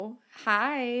So,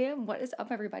 hi, what is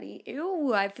up, everybody?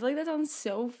 Ew, I feel like that sounds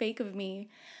so fake of me.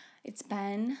 It's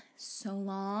been so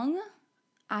long.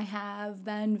 I have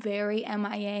been very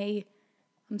MIA.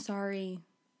 I'm sorry.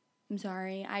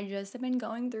 I just have been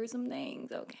going through some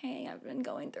things, okay? I've been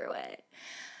going through it.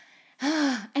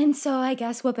 And so I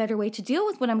guess what better way to deal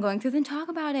with what I'm going through than talk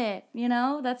about it? You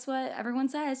know, that's what everyone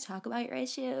says. Talk about your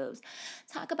issues.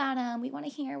 Talk about them. We want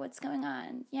to hear what's going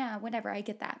on. Yeah, whatever. I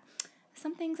get that.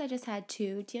 Some things I just had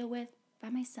to deal with by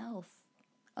myself,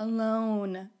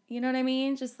 alone. You know what I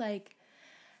mean? Just like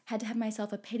had to have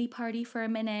myself a pity party for a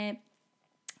minute.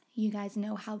 You guys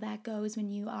know how that goes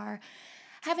when you are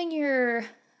having your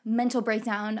mental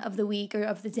breakdown of the week or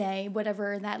of the day,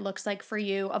 whatever that looks like for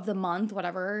you, of the month,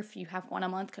 whatever. If you have one a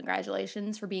month,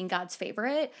 congratulations for being God's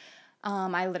favorite.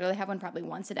 I literally have one probably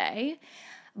once a day.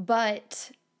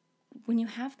 But when you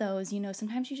have those, you know,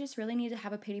 sometimes you just really need to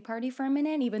have a pity party for a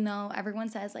minute, even though everyone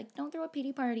says, like, don't throw a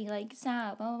pity party, like,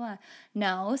 stop, blah, blah, blah.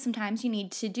 No, sometimes you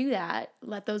need to do that.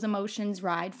 Let those emotions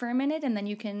ride for a minute, and then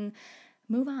you can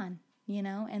move on, you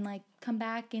know, and, like, come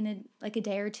back in a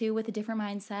day or two with a different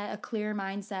mindset, a clear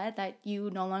mindset that you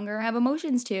no longer have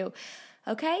emotions to.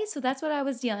 Okay? So that's what I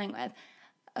was dealing with.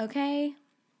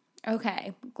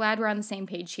 Okay, glad we're on the same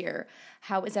page here.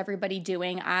 How is everybody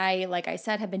doing? Like I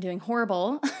said, have been doing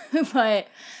horrible, but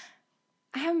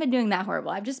I haven't been doing that horrible.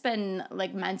 I've just been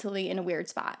like mentally in a weird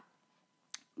spot.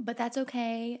 But that's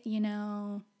okay, you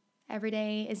know, every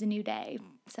day is a new day.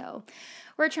 So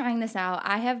we're trying this out.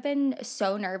 I have been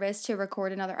so nervous to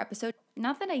record another episode.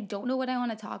 Not that I don't know what I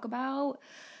want to talk about,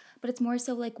 but it's more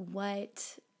so like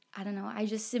I don't know, I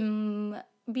just am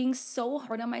being so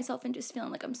hard on myself and just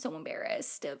feeling like I'm so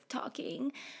embarrassed of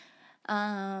talking.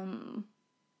 And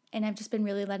I've just been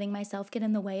really letting myself get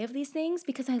in the way of these things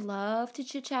because I love to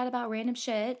chit chat about random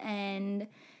shit. And,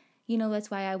 you know, that's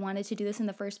why I wanted to do this in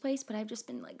the first place. But I've just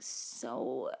been like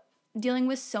dealing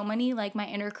with so many, like my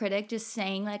inner critic just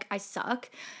saying like I suck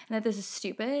and that this is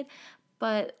stupid.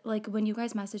 But like when you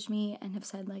guys message me and have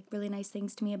said like really nice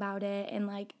things to me about it, and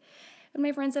like when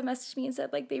my friends have messaged me and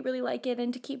said like they really like it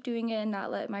and to keep doing it and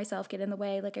not let myself get in the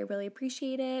way, like I really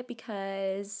appreciate it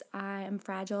because I am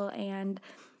fragile and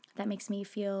that makes me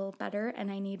feel better and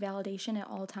I need validation at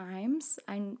all times.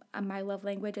 My love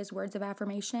language is words of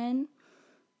affirmation.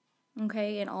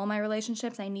 Okay, in all my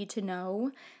relationships, I need to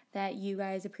know that you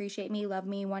guys appreciate me, love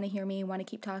me, want to hear me, want to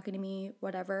keep talking to me,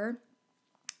 whatever.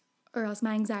 Or else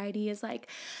my anxiety is like,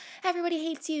 everybody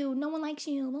hates you, no one likes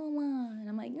you, blah, blah. And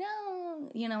I'm like, no,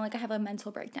 you know, like I have a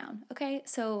mental breakdown. Okay,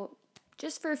 so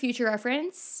just for future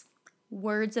reference,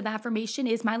 words of affirmation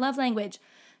is my love language.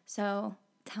 So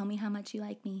tell me how much you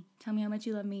like me. Tell me how much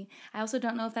you love me. I also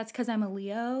don't know if that's because I'm a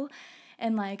Leo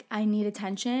and like I need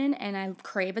attention and I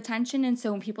crave attention. And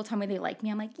so when people tell me they like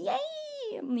me, I'm like, yay.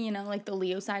 You know, like the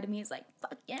Leo side of me is like,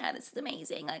 fuck yeah, this is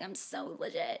amazing. Like I'm so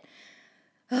legit.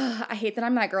 I hate that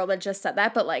I'm that girl that just said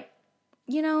that, but like,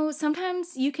 you know,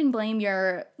 sometimes you can blame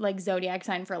your like zodiac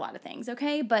sign for a lot of things,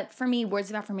 okay? But for me, words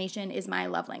of affirmation is my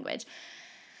love language.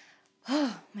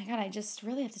 Oh my God, I just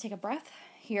really have to take a breath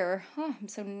here. Oh, I'm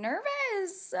so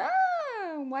nervous.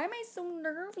 Why am I so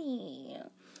nervy?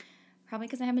 Probably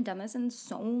because I haven't done this in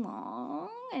so long.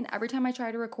 And every time I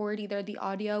try to record, either the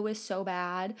audio is so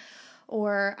bad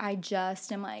or I just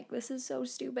am like, this is so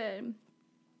stupid.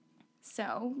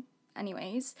 So,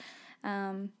 anyways,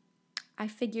 I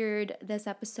figured this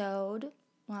episode,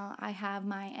 well, I have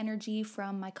my energy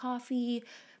from my coffee,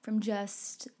 from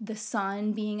just the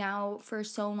sun being out for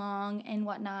so long and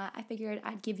whatnot. I figured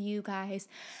I'd give you guys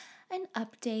an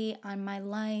update on my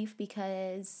life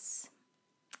because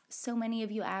so many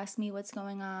of you ask me what's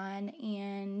going on,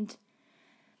 and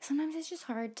sometimes it's just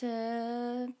hard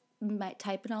to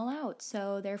type it all out.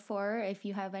 So therefore, if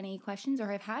you have any questions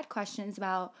or have had questions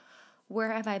about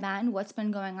where have I been, what's been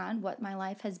going on, what my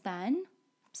life has been,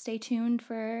 stay tuned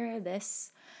for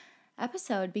this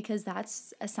episode because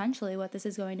that's essentially what this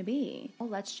is going to be. Well,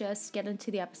 let's just get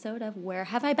into the episode of where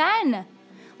have I been?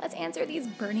 Let's answer these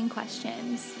burning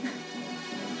questions.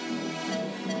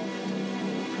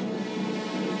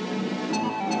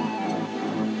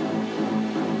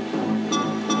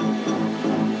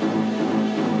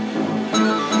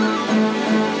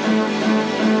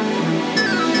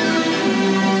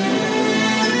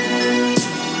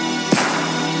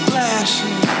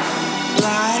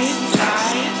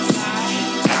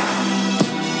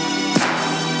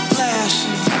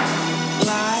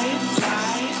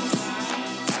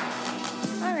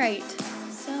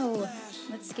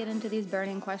 Get into these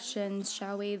burning questions,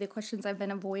 shall we? The questions I've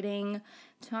been avoiding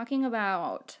talking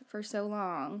about for so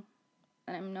long.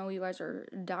 and I know you guys are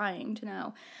dying to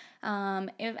know.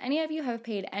 If any of you have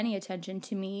paid any attention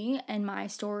to me and my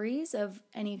stories of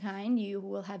any kind, you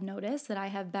will have noticed that I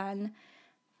have been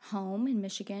home in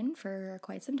Michigan for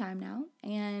quite some time now.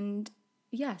 And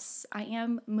yes, I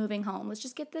am moving home. Let's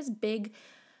just get this big,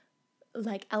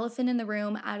 like, elephant in the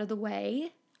room out of the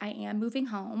way. I am moving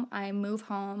home. I move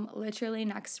home literally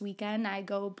next weekend. I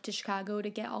go to Chicago to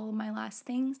get all of my last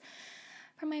things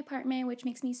from my apartment, which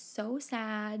makes me so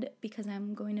sad because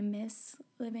I'm going to miss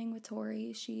living with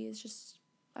Tori. She is just,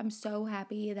 I'm so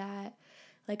happy that,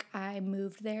 like, I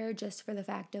moved there just for the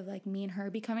fact of, like, me and her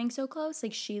becoming so close.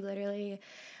 Like, she literally,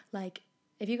 like,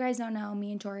 if you guys don't know,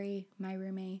 me and Tori, my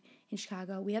roommate in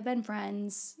Chicago, we have been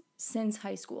friends since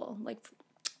high school. Like,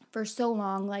 for so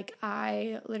long. Like,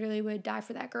 I literally would die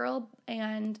for that girl.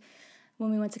 And when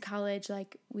we went to college,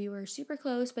 like, we were super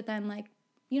close, but then, like,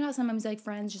 you know how sometimes, like,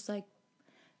 friends just, like,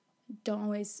 don't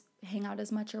always hang out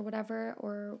as much or whatever,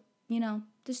 or, you know,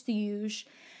 just the usual.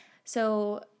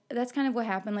 So that's kind of what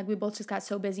happened. Like, we both just got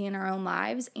so busy in our own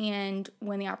lives, and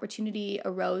when the opportunity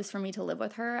arose for me to live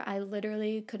with her, I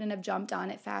literally couldn't have jumped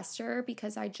on it faster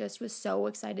because I just was so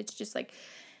excited to just, like,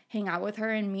 hang out with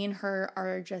her, and me and her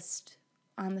are just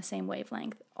on the same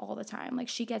wavelength all the time. Like,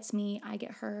 she gets me, I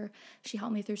get her. She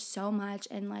helped me through so much,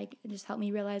 and, like, it just helped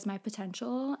me realize my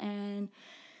potential. And,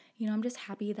 you know, I'm just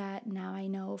happy that now I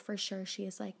know for sure she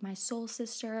is, like, my soul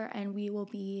sister, and we will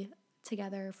be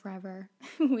together forever.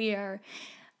 We are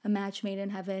a match made in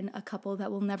heaven, a couple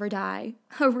that will never die,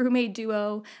 a roommate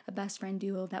duo, a best friend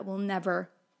duo that will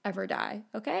never, ever die,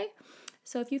 okay?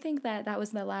 So if you think that that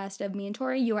was the last of me and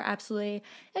Tori, you are absolutely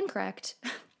incorrect.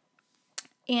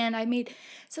 And I made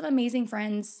some amazing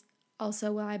friends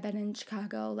also while I've been in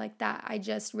Chicago, like, that I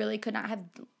just really could not have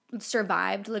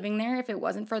survived living there if it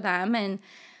wasn't for them. And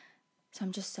so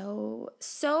I'm just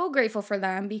so grateful for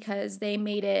them because they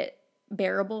made it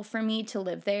bearable for me to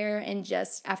live there. And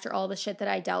just after all the shit that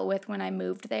I dealt with when I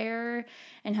moved there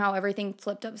and how everything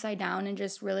flipped upside down and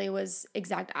just really was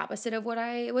exact opposite of what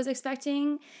I was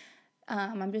expecting,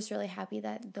 I'm just really happy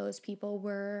that those people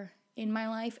were in my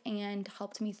life and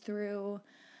helped me through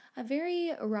a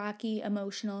very rocky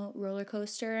emotional roller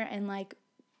coaster. And, like,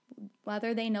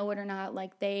 whether they know it or not,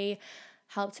 like, they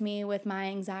helped me with my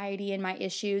anxiety and my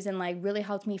issues and, like, really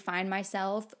helped me find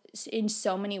myself in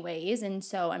so many ways. And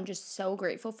so I'm just so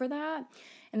grateful for that.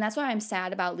 And that's why I'm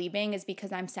sad about leaving, is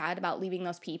because I'm sad about leaving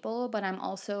those people, but I'm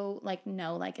also like,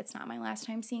 no, like, it's not my last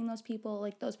time seeing those people.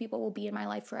 Like, those people will be in my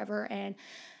life forever. And,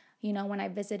 you know, when I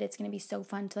visit, it's going to be so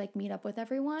fun to, like, meet up with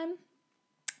everyone.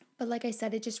 But like I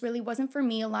said, it just really wasn't for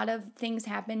me. A lot of things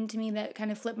happened to me that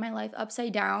kind of flipped my life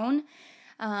upside down,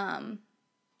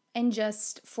 and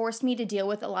just forced me to deal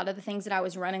with a lot of the things that I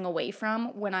was running away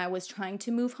from when I was trying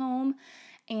to move home.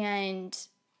 And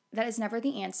that is never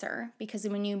the answer, because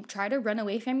when you try to run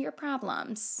away from your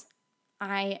problems,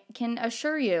 I can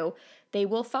assure you they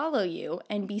will follow you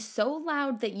and be so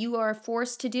loud that you are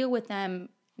forced to deal with them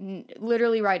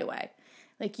literally right away.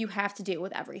 Like, you have to deal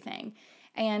with everything.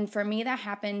 And for me, that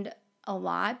happened a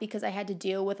lot because I had to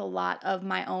deal with a lot of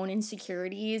my own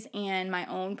insecurities and my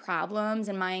own problems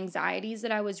and my anxieties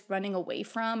that I was running away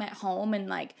from at home, and,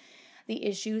 like, the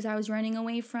issues I was running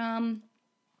away from.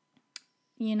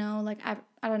 You know, like, I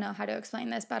don't know how to explain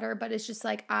this better, but it's just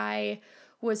like I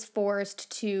was forced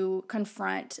to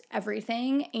confront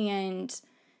everything and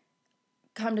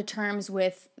come to terms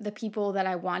with the people that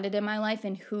I wanted in my life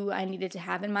and who I needed to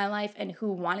have in my life and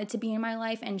who wanted to be in my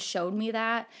life, and showed me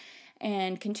that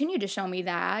and continued to show me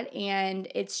that. And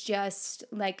it's just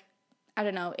like, I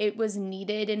don't know, it was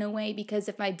needed in a way, because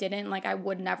if I didn't, like, I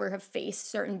would never have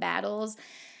faced certain battles,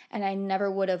 and I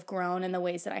never would have grown in the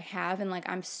ways that I have. And, like,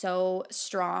 I'm so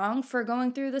strong for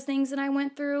going through the things that I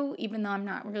went through, even though I'm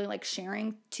not really, like,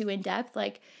 sharing too in depth.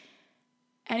 Like,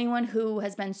 anyone who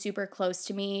has been super close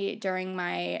to me during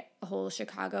my whole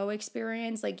Chicago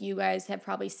experience, like, you guys have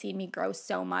probably seen me grow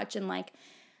so much, and, like,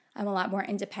 I'm a lot more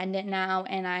independent now,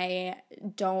 and I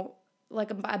don't,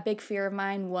 like, a big fear of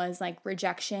mine was, like,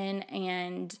 rejection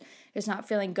and just not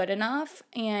feeling good enough.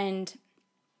 And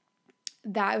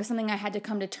that was something I had to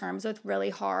come to terms with really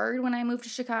hard when I moved to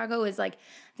Chicago, is, like,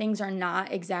 things are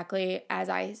not exactly as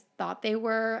I thought they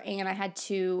were. And I had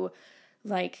to,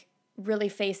 like, really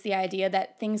face the idea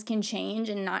that things can change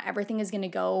and not everything is going to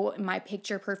go my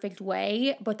picture perfect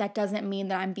way. But that doesn't mean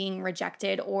that I'm being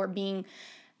rejected or being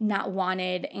not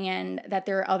wanted, and that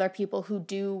there are other people who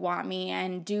do want me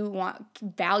and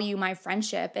value my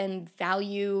friendship and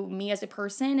value me as a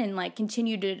person, and, like,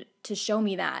 continue to show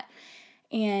me that.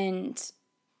 And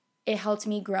it helped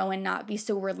me grow and not be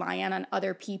so reliant on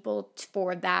other people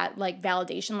for that, like,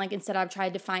 validation. Like, instead I've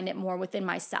tried to find it more within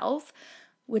myself,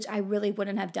 which I really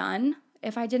wouldn't have done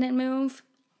if I didn't move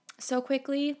so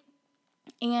quickly.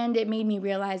 And it made me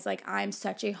realize like I'm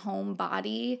such a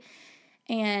homebody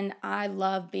and I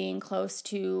love being close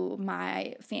to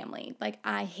my family. Like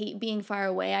I hate being far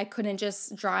away. I couldn't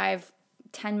just drive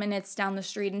 10 minutes down the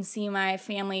street and see my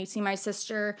family, see my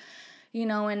sister,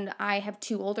 and I have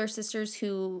two older sisters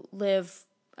who live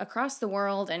across the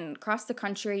world and across the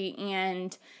country,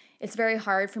 and it's very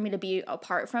hard for me to be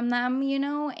apart from them,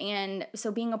 and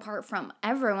so being apart from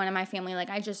everyone in my family, like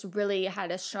I just really had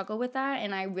to struggle with that,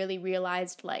 and I really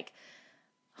realized like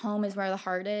home is where the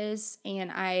heart is,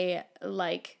 and I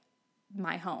like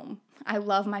my home. I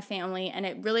love my family, and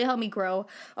it really helped me grow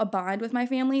a bond with my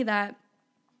family that,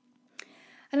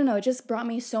 I don't know, it just brought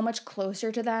me so much closer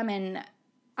to them. And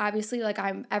obviously, like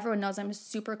everyone knows I'm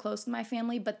super close to my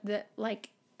family, but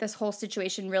this whole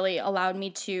situation really allowed me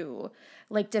to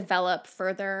like develop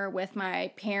further with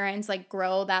my parents, like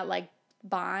grow that like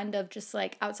bond of just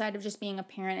like outside of just being a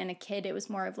parent and a kid. It was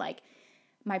more of like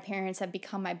my parents have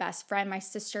become my best friend. My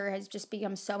sister has just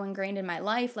become so ingrained in my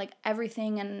life, like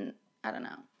everything. And I don't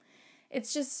know.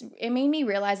 It made me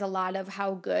realize a lot of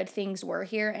how good things were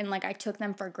here, and like I took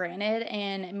them for granted,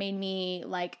 and it made me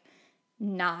like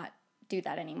not do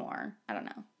that anymore. I don't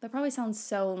know. That probably sounds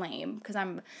so lame because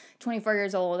I'm 24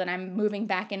 years old and I'm moving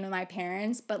back into my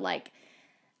parents, but like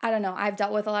I don't know. I've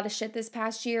dealt with a lot of shit this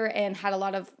past year and had a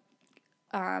lot of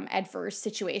adverse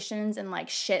situations and like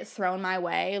shit thrown my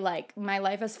way. Like my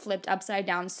life has flipped upside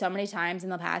down so many times in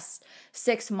the past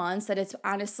 6 months that it's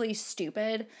honestly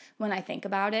stupid when I think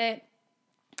about it.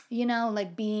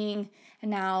 Like being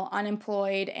now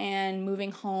unemployed and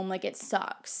moving home, like it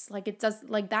sucks. Like it does,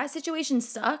 like that situation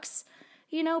sucks,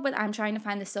 but I'm trying to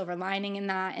find the silver lining in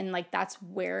that. And like that's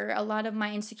where a lot of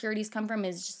my insecurities come from,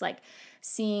 is just like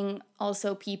seeing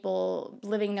also people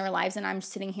living their lives and I'm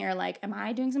sitting here like, am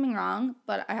I doing something wrong?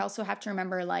 But I also have to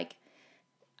remember like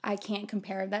I can't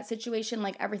compare that situation.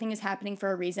 Like everything is happening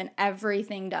for a reason.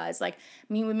 Everything does. Like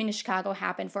me moving to Chicago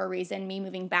happened for a reason. Me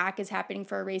moving back is happening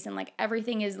for a reason. Like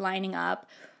everything is lining up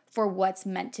for what's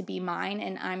meant to be mine,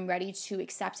 and I'm ready to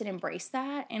accept and embrace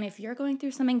that. And if you're going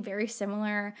through something very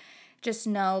similar, just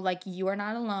know like you are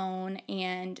not alone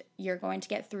and you're going to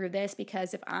get through this,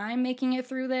 because if I'm making it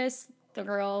through this, the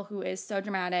girl who is so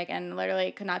dramatic and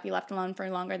literally could not be left alone for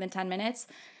longer than 10 minutes,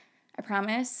 I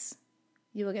promise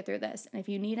you will get through this. And if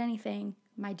you need anything,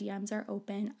 my DMs are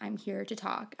open. I'm here to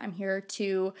talk. I'm here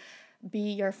to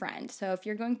be your friend. So if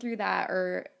you're going through that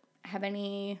or have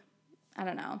any, I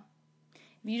don't know,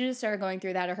 if you just are going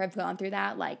through that or have gone through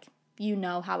that, like, you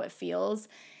know how it feels.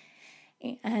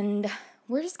 And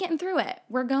we're just getting through it.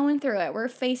 We're going through it. We're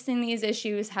facing these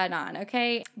issues head on,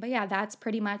 okay? But yeah, that's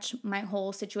pretty much my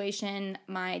whole situation.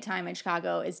 My time in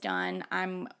Chicago is done.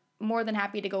 I'm more than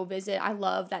happy to go visit. I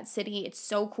love that city. It's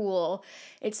so cool.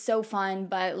 It's so fun,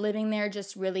 but living there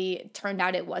just really turned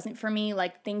out it wasn't for me.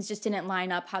 Like things just didn't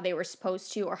line up how they were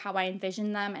supposed to or how I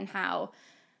envisioned them and how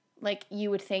like you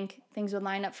would think things would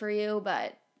line up for you,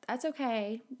 but that's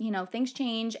okay. Things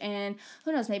change, and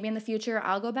who knows, maybe in the future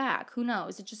I'll go back. Who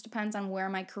knows? It just depends on where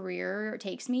my career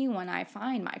takes me when I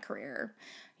find my career.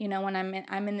 When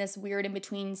I'm in this weird in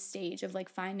between stage of like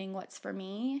finding what's for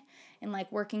me and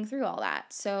like working through all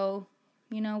that. So,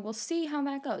 we'll see how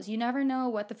that goes. You never know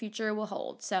what the future will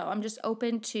hold. So, I'm just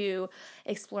open to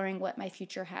exploring what my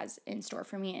future has in store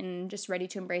for me and just ready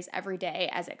to embrace every day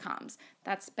as it comes.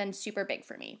 That's been super big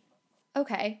for me.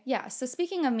 Okay, yeah. So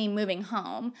speaking of me moving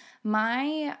home,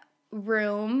 my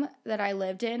room that I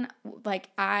lived in,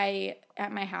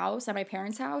 at my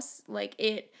parents' house, like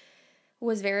it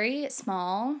was very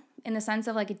small in the sense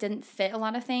of like it didn't fit a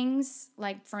lot of things,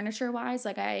 like furniture wise.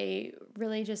 Like I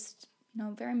really just,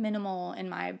 very minimal in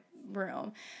my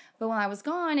room. But when I was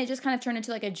gone, it just kind of turned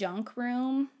into like a junk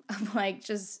room of like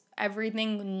just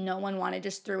everything no one wanted,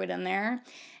 just threw it in there.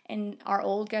 And our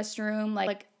old guest room,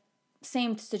 like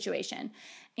same situation.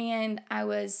 And I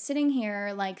was sitting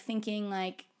here like thinking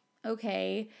like,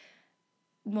 okay,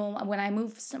 well, when I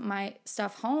move my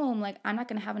stuff home, like I'm not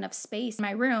going to have enough space in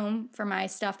my room for my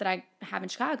stuff that I have in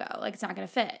Chicago. Like it's not going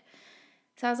to fit.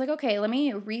 So I was like, okay, let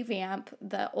me revamp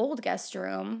the old guest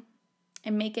room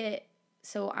and make it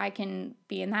so I can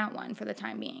be in that one for the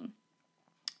time being.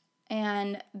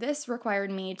 And this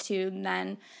required me to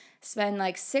then spend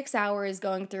like 6 hours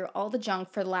going through all the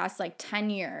junk for the last like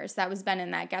 10 years that was been in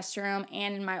that guest room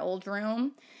and in my old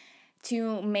room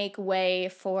to make way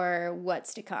for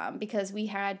what's to come, because we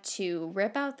had to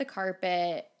rip out the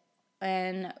carpet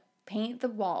and paint the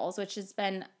walls, which has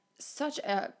been such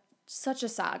a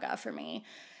saga for me.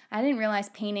 I didn't realize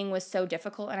painting was so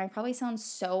difficult, and I probably sound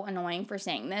so annoying for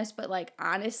saying this, but like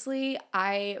honestly,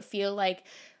 I feel like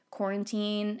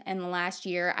quarantine and the last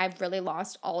year, I've really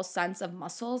lost all sense of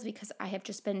muscles because I have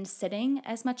just been sitting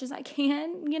as much as I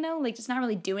can, like just not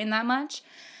really doing that much.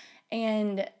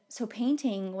 And so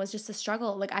painting was just a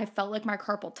struggle. Like I felt like my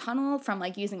carpal tunnel from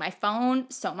like using my phone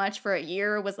so much for a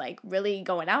year was like really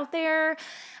going out there.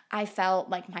 I felt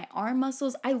like my arm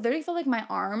muscles, I literally felt like my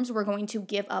arms were going to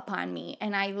give up on me.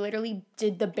 And I literally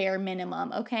did the bare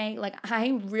minimum, okay? Like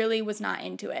I really was not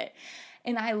into it.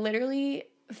 And I literally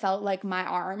felt like my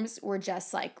arms were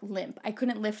just like limp. I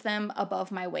couldn't lift them above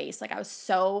my waist. Like I was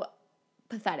so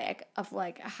pathetic of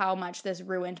like how much this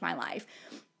ruined my life.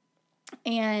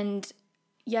 And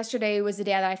yesterday was the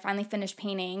day that I finally finished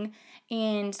painting.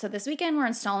 And so this weekend we're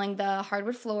installing the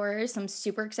hardwood floors. So I'm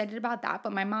super excited about that.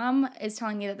 But my mom is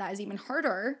telling me that that is even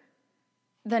harder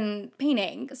than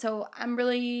painting. So I'm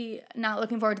really not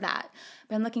looking forward to that.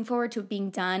 But I'm looking forward to it being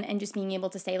done and just being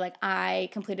able to say like I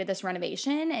completed this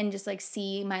renovation and just like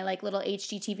see my like little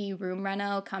HGTV room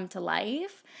reno come to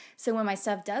life. So when my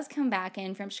stuff does come back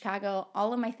in from Chicago,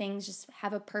 all of my things just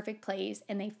have a perfect place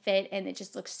and they fit and it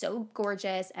just looks so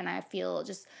gorgeous and I feel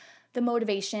just the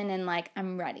motivation and like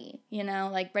I'm ready,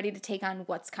 like ready to take on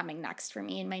what's coming next for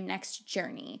me in my next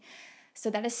journey. So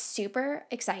that is super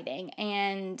exciting,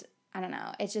 and I don't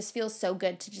know, it just feels so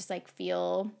good to just like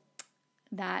feel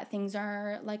that things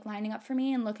are like lining up for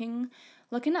me and looking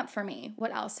up for me.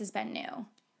 What else has been new?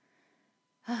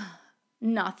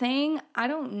 Nothing. I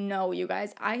don't know, you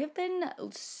guys. I have been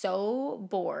so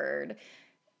bored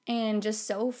and just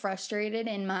so frustrated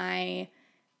in my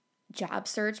job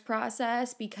search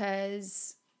process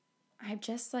because I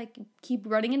just like keep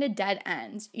running into dead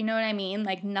ends. You know what I mean?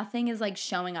 Like nothing is like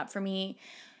showing up for me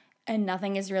and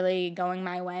nothing is really going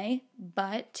my way.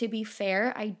 But to be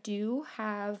fair, I do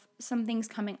have some things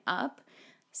coming up.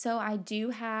 So I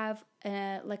do have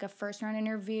a first round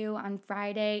interview on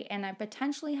Friday, and I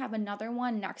potentially have another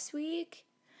one next week,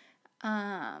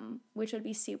 which would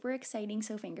be super exciting.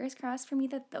 So fingers crossed for me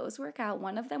that those work out.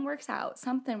 One of them works out.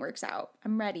 Something works out.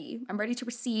 I'm ready. I'm ready to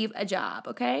receive a job,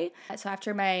 okay? So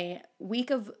after my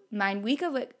week of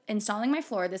installing my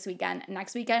floor this weekend,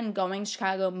 next weekend going to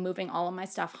Chicago, moving all of my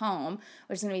stuff home,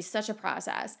 which is going to be such a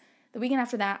process. The weekend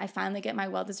after that, I finally get my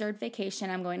well-deserved vacation.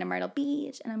 I'm going to Myrtle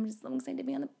Beach, and I'm just so excited to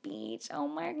be on the beach. Oh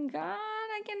my God,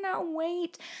 I cannot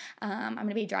wait. I'm going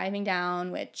to be driving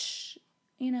down, which,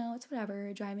 it's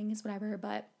whatever. Driving is whatever,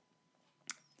 but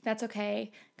that's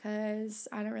okay because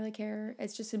I don't really care.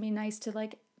 It's just going to be nice to,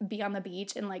 like, be on the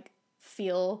beach and, like,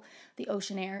 feel the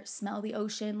ocean air, smell the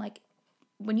ocean. Like,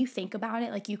 when you think about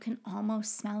it, like, you can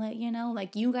almost smell it,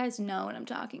 Like, you guys know what I'm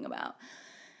talking about.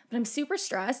 But I'm super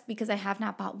stressed because I have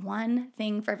not bought one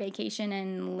thing for vacation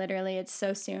and literally it's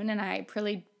so soon and I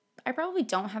probably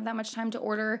don't have that much time to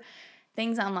order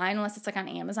things online unless it's like on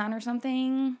Amazon or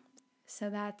something. So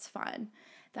that's fun.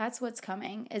 That's what's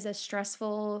coming is a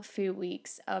stressful few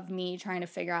weeks of me trying to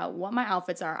figure out what my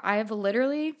outfits are. I have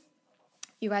literally,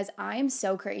 you guys, I am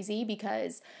so crazy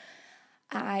because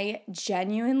I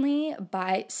genuinely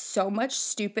buy so much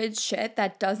stupid shit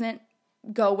that doesn't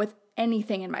go with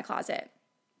anything in my closet.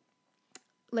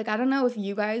 Like, I don't know if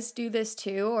you guys do this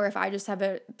too, or if I just have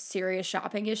a serious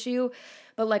shopping issue,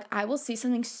 but like, I will see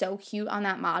something so cute on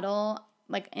that model,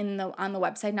 like on the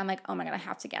website, and I'm like, oh my God, I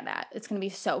have to get that. It's gonna be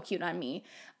so cute on me.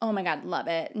 Oh my God, love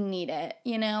it, need it,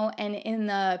 And in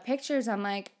the pictures, I'm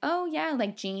like, oh yeah,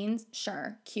 like jeans,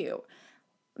 sure, cute.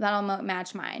 That'll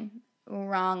match mine.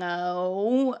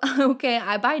 Wrong-o. Okay,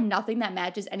 I buy nothing that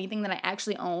matches anything that I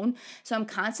actually own. So I'm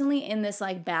constantly in this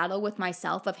like battle with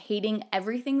myself of hating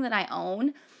everything that I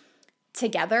own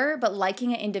together, but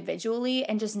liking it individually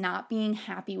and just not being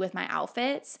happy with my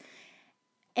outfits.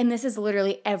 And this is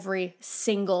literally every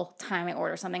single time I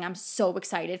order something. I'm so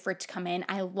excited for it to come in.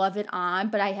 I love it on,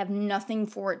 but I have nothing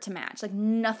for it to match. Like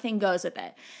nothing goes with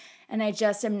it. And I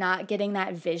just am not getting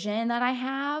that vision that I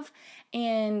have.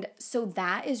 And so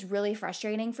that is really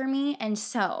frustrating for me. And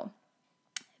so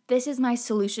this is my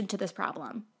solution to this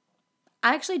problem.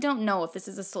 I actually don't know if this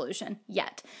is a solution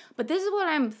yet, but this is what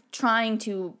I'm trying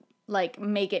to like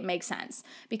make it make sense.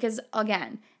 Because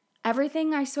again,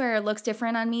 everything I swear looks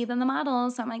different on me than the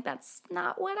models. So I'm like, that's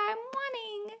not what I'm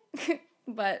wanting.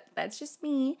 But that's just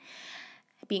me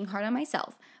being hard on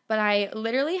myself. But I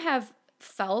literally have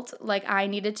felt like I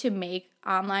needed to make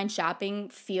online shopping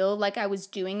feel like I was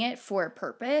doing it for a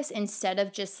purpose instead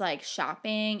of just like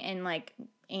shopping and like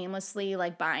aimlessly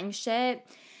like buying shit.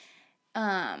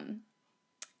 I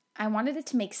wanted it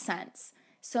to make sense.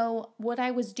 So what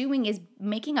I was doing is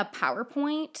making a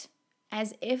PowerPoint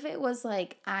as if it was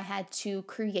like I had to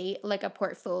create like a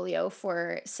portfolio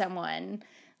for someone,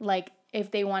 like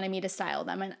if they wanted me to style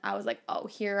them. And I was like, oh,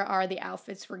 here are the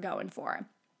outfits we're going for.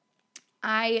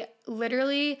 I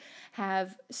literally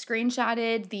have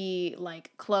screenshotted the like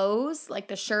clothes, like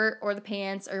the shirt or the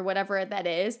pants or whatever that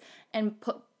is, and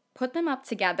put them up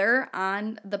together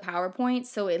on the PowerPoint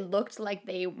so it looked like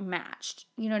they matched.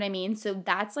 You know what I mean? So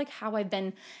that's like how I've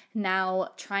been now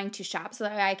trying to shop so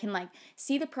that I can like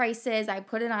see the prices. I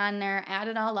put it on there, add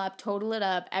it all up, total it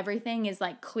up. Everything is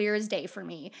like clear as day for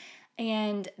me.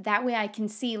 And that way I can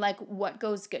see like what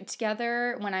goes good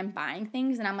together when I'm buying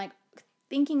things. And I'm like,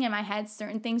 thinking in my head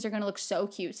certain things are going to look so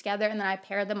cute together, and then I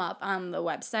pair them up on the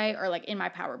website or like in my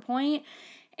PowerPoint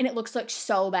and it looks like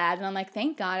so bad, and I'm like,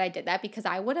 thank God I did that, because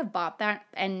I would have bought that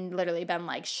and literally been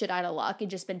like shit out of luck and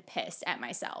just been pissed at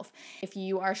myself. If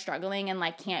you are struggling and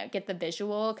like can't get the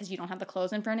visual because you don't have the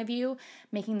clothes in front of you,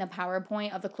 making the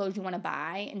PowerPoint of the clothes you want to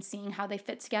buy and seeing how they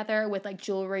fit together with like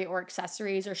jewelry or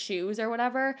accessories or shoes or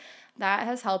whatever, that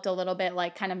has helped a little bit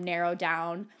like kind of narrow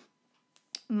down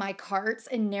my carts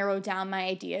and narrow down my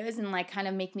ideas and like kind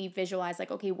of make me visualize like,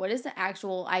 okay, what is the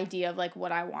actual idea of like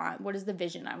what I want? What is the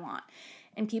vision I want?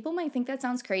 And people might think that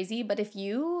sounds crazy, but if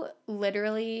you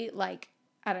literally like,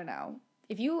 I don't know,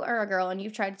 if you are a girl and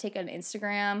you've tried to take an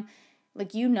Instagram,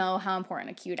 like you know how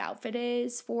important a cute outfit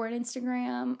is for an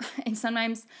Instagram. And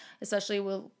sometimes, especially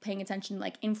with paying attention to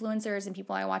like influencers and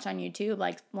people I watch on YouTube,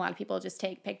 like a lot of people just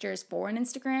take pictures for an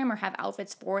Instagram or have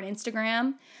outfits for an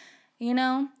Instagram, you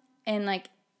know? And like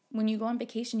when you go on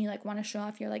vacation, you like want to show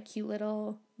off your like cute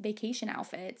little vacation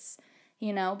outfits,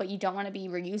 you know, but you don't want to be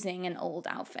reusing an old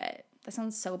outfit. That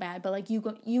sounds so bad, but like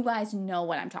you guys know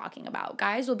what I'm talking about.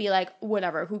 Guys will be like,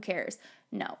 whatever, who cares?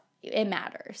 No, it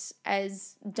matters.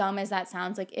 As dumb as that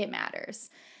sounds, like it matters.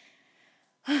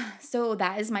 So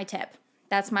that is my tip.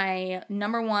 That's my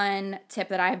number one tip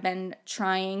that I've been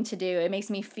trying to do. It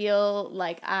makes me feel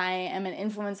like I am an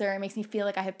influencer. It makes me feel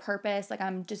like I have purpose, like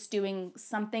I'm just doing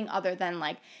something other than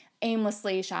like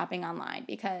aimlessly shopping online,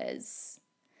 because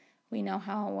we know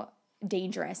how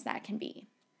dangerous that can be.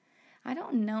 I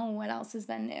don't know what else has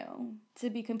been new,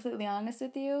 to be completely honest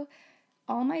with you.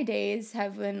 All my days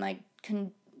have been like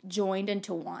joined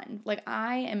into one. Like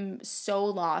I am so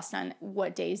lost on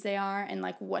what days they are and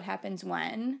like what happens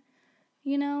when.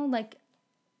 You know, like,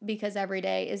 because every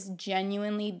day is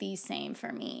genuinely the same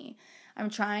for me.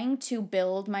 I'm trying to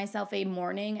build myself a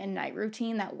morning and night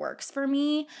routine that works for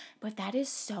me, but that is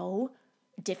so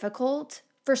difficult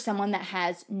for someone that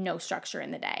has no structure in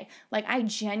the day. Like, I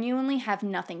genuinely have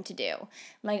nothing to do.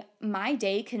 Like, my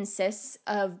day consists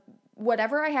of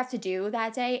whatever I have to do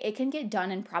that day. It can get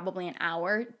done in probably an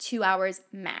hour, 2 hours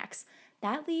max.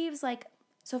 That leaves like,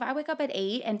 so if I wake up at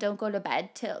 8 and don't go to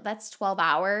bed till, that's 12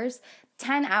 hours.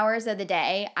 10 hours of the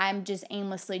day, I'm just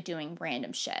aimlessly doing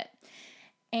random shit.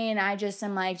 And I just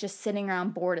am like just sitting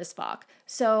around bored as fuck.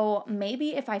 So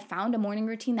maybe if I found a morning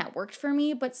routine that worked for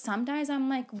me, but sometimes I'm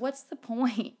like, what's the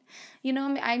point? You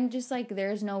know, I'm just like,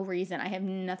 there's no reason. I have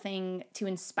nothing to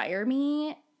inspire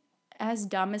me, as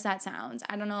dumb as that sounds.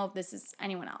 I don't know if this is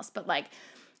anyone else, but like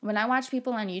when I watch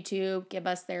people on YouTube give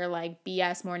us their like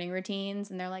BS morning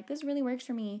routines and they're like, this really works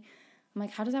for me, I'm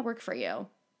like, how does that work for you?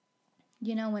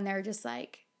 You know, when they're just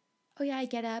like, oh yeah, I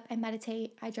get up, I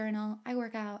meditate, I journal, I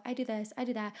work out, I do this, I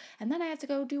do that, and then I have to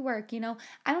go do work, you know?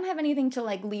 I don't have anything to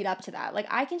like lead up to that. Like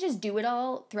I can just do it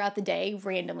all throughout the day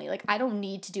randomly. Like I don't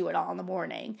need to do it all in the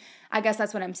morning. I guess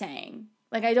that's what I'm saying.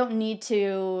 Like I don't need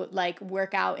to like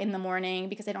work out in the morning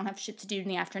because I don't have shit to do in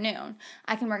the afternoon.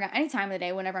 I can work out any time of the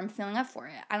day whenever I'm feeling up for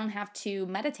it. I don't have to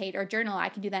meditate or journal. I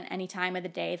can do that any time of the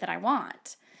day that I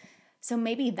want. So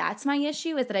maybe that's my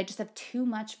issue, is that I just have too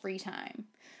much free time.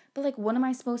 But like, what am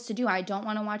I supposed to do? I don't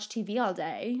want to watch TV all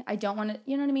day. I don't want to,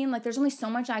 you know what I mean? Like, there's only so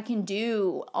much I can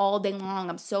do all day long.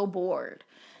 I'm so bored.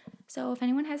 So if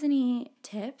anyone has any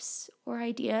tips or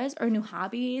ideas or new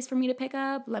hobbies for me to pick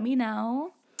up, let me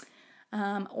know.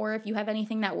 Or if you have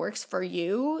anything that works for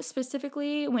you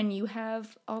specifically when you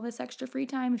have all this extra free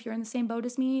time, if you're in the same boat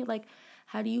as me, like,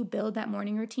 how do you build that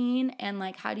morning routine and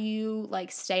like how do you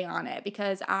like stay on it?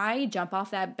 Because I jump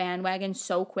off that bandwagon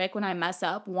so quick when I mess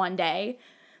up one day.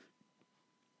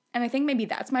 And I think maybe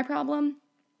that's my problem,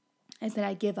 is that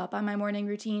I give up on my morning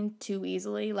routine too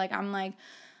easily. Like I'm like,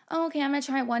 oh, okay, I'm gonna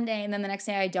try it one day, and then the next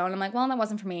day I don't. I'm like, well, that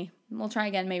wasn't for me. We'll try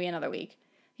again maybe another week.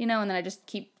 You know, and then I just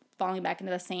keep falling back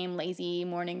into the same lazy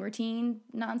morning routine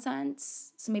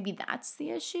nonsense. So maybe that's the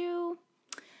issue.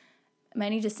 I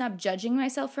need to stop judging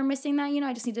myself for missing that. You know,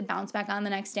 I just need to bounce back on the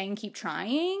next day and keep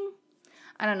trying.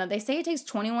 I don't know. They say it takes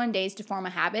 21 days to form a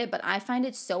habit, but I find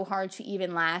it so hard to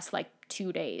even last like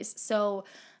 2 days. So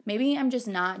maybe I'm just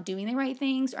not doing the right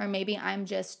things, or maybe I'm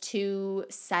just too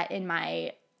set in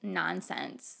my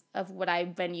nonsense of what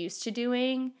I've been used to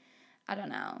doing. I don't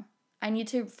know. I need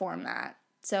to form that.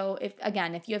 So if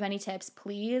you have any tips,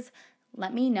 please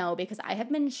let me know, because I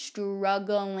have been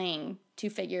struggling to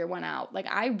figure one out. Like,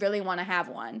 I really want to have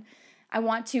one. I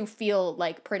want to feel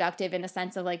like productive in a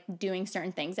sense of like doing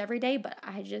certain things every day, but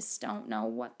I just don't know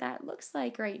what that looks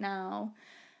like right now.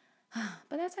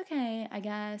 But that's okay, I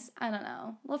guess. I don't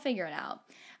know. We'll figure it out.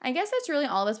 I guess that's really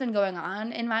all that's been going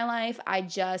on in my life. I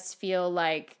just feel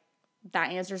like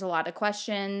that answers a lot of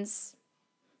questions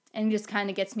and just kind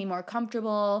of gets me more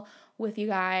comfortable with you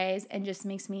guys, and just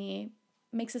makes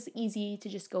us easy to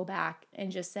just go back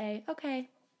and just say, okay,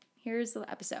 here's the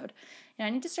episode. And I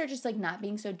need to start just like not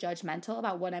being so judgmental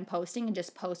about what I'm posting and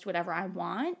just post whatever I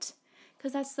want,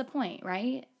 because that's the point,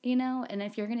 right? You know, and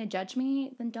if you're going to judge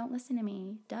me, then don't listen to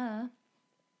me. Duh.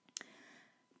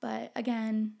 But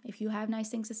again, if you have nice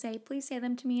things to say, please say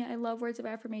them to me. I love words of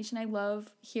affirmation. I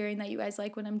love hearing that you guys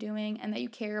like what I'm doing and that you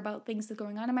care about things that are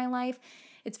going on in my life.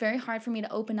 It's very hard for me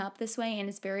to open up this way, and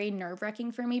it's very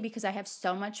nerve-wracking for me because I have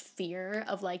so much fear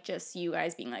of like just you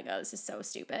guys being like, oh, this is so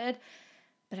stupid.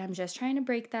 But I'm just trying to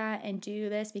break that and do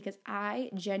this because I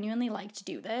genuinely like to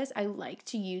do this. I like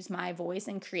to use my voice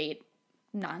and create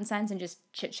nonsense and just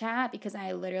chit chat because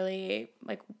I literally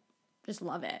like just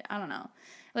love it. I don't know. I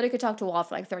literally could talk to a wall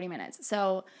for like 30 minutes.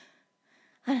 So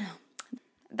I don't know.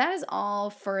 That is all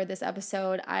for this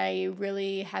episode. I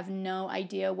really have no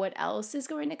idea what else is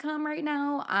going to come right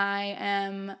now. I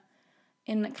am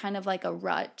in kind of like a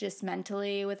rut just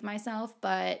mentally with myself.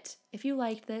 But if you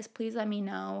liked this, please let me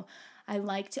know. I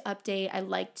like to update. I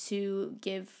like to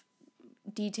give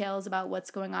details about what's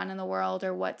going on in the world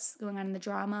or what's going on in the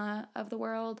drama of the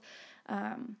world.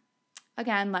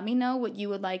 Again, let me know what you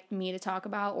would like me to talk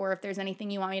about, or if there's anything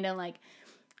you want me to like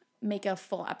make a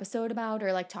full episode about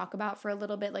or like talk about for a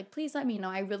little bit. Like, please let me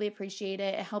know. I really appreciate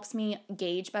it. It helps me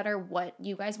gauge better what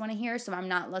you guys want to hear, so I'm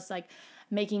not just like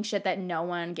making shit that no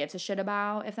one gives a shit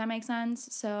about, if that makes sense.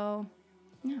 So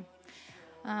yeah.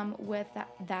 With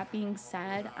that being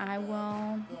said, I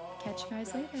will catch you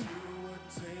guys later.